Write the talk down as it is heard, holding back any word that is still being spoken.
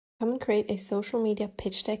Come and create a social media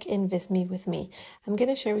pitch deck in Visme with me. I'm going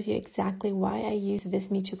to share with you exactly why I use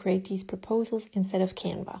Visme to create these proposals instead of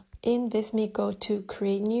Canva. In Visme, go to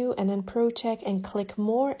create new and then project and click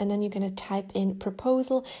more, and then you're going to type in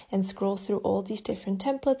proposal and scroll through all these different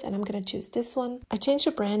templates, and I'm going to choose this one. I changed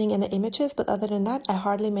the branding and the images, but other than that, I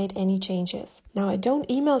hardly made any changes. Now, I don't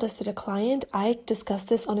email this to the client. I discuss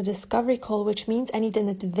this on a discovery call, which means I need an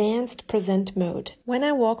advanced present mode. When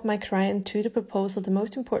I walk my client to the proposal, the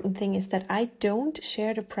most important thing is that I don't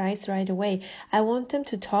share the price right away. I want them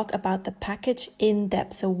to talk about the package in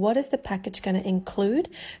depth. So what is the package going to include?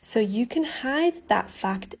 So you can hide that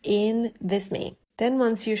fact in Visme. Then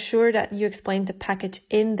once you're sure that you explained the package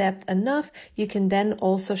in depth enough, you can then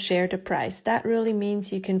also share the price. That really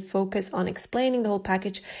means you can focus on explaining the whole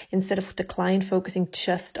package instead of the client focusing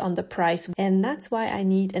just on the price. And that's why I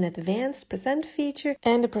need an advanced present feature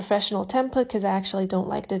and a professional template, because I actually don't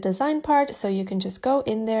like the design part. So you can just go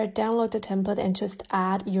in there, download the template and just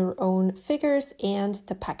add your own figures and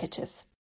the packages.